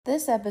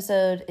This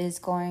episode is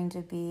going to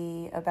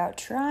be about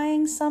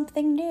trying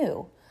something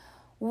new,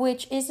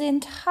 which is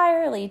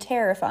entirely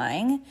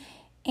terrifying,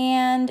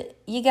 and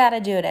you gotta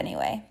do it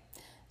anyway.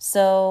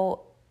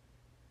 So,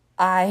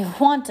 I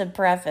want to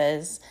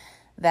preface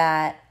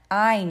that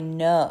I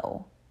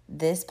know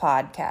this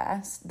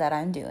podcast that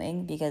I'm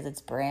doing, because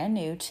it's brand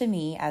new to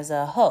me as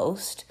a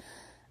host,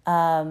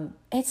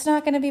 it's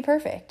not going to be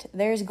perfect.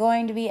 There's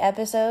going to be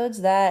episodes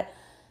that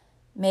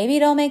maybe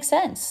don't make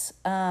sense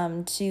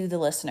to the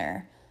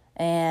listener.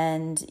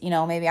 And,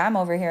 maybe I'm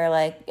over here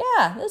like,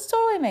 yeah, this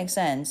totally makes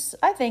sense.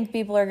 I think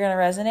people are going to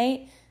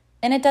resonate,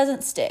 and it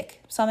doesn't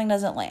stick. Something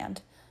doesn't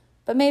land.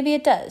 But maybe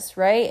it does,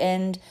 right?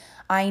 And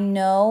I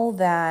know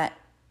that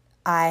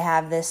I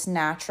have this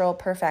natural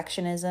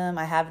perfectionism.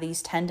 I have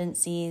these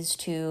tendencies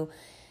to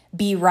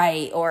be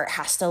right, or it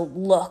has to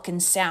look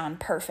and sound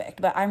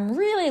perfect. But I'm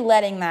really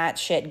letting that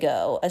shit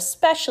go,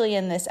 especially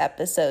in this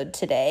episode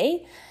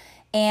today.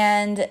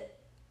 And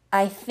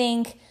I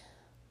think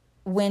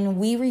when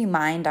we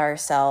remind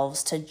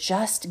ourselves to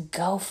just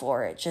go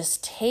for it,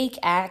 just take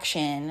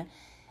action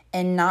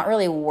and not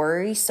really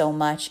worry so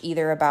much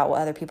either about what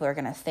other people are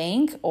going to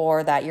think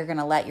or that you're going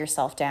to let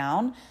yourself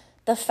down,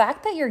 the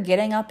fact that you're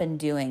getting up and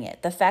doing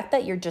it, the fact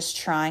that you're just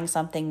trying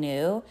something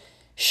new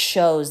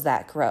shows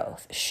that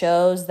growth,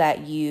 shows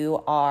that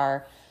you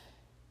are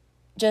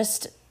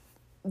just,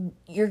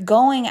 you're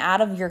going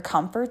out of your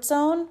comfort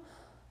zone.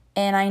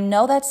 And I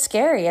know that's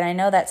scary, and I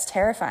know that's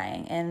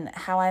terrifying. And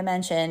how I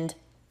mentioned,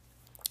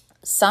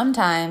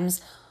 sometimes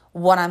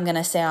what I'm going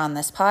to say on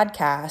this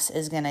podcast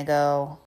is going to go